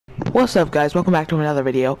What's up, guys? Welcome back to another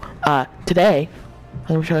video. Today I'm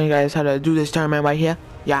gonna be showing you guys how to do this tournament right here.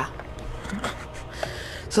 Yeah.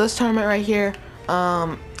 So this tournament right here,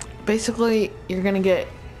 basically you're gonna get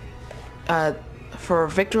for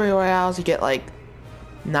victory royales you get like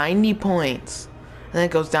 90 points, and then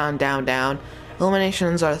it goes down, down, down.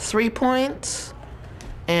 Eliminations are 3 points,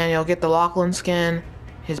 and you'll get the Lachlan skin,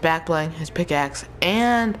 his back bling, his pickaxe,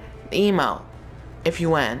 and the emo. If you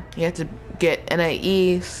win, you have to get NA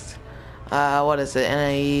East. What is it?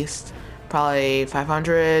 NA East, probably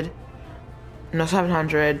 500. No,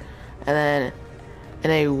 700, and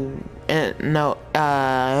then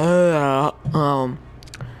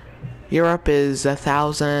Europe is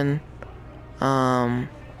 1,000.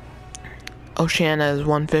 Oceania is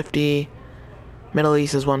 150. Middle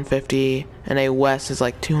East is 150, and West is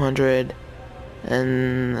like 200,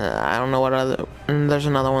 and I don't know what other. And there's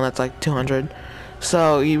another one that's like 200.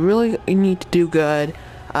 So you need to do good.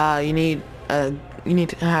 You need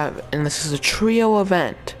to have, and this is a trio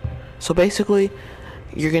event. So basically,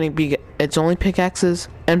 you're gonna be. It's only pickaxes,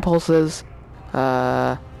 impulses,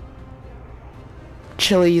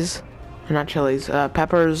 chilies, or not chilies,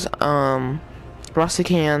 peppers, rusty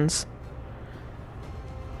cans,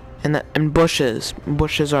 and bushes.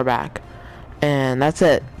 Bushes are back, and that's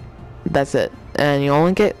it. That's it. And you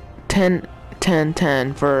only get 10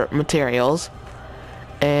 for materials,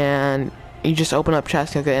 and you just open up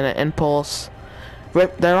chests. You'll get an impulse.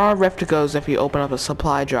 There are rift to goes if you open up a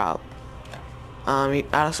supply drop. Out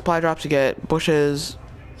of supply drops you get bushes,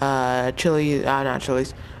 not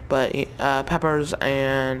chilies, but peppers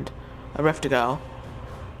and a rift to go.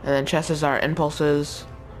 And then chests are impulses,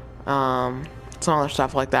 some other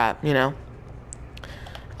stuff like that, you know.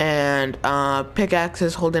 And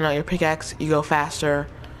pickaxes, holding out your pickaxe, you go faster.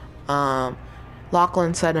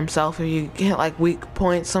 Lachlan said himself, if you hit like weak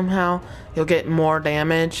points somehow, you'll get more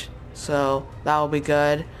damage, so that will be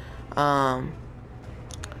good. So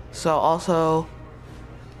also,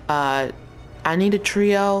 I need a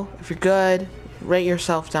trio. If you're good, rate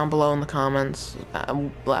yourself down below in the comments,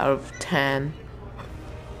 out of 10.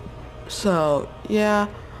 So yeah,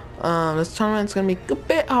 this tournament's gonna be a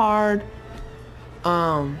bit hard.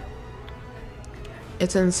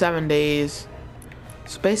 It's in 7 days,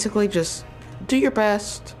 so basically just do your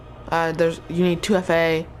best. You need 2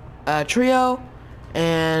 FA, trio,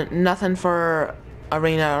 and nothing for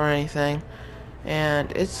arena or anything.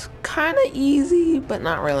 And it's kind of easy, but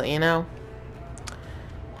not really, you know.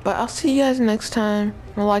 But I'll see you guys next time.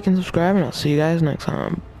 Like and subscribe, and I'll see you guys next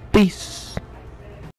time. Peace.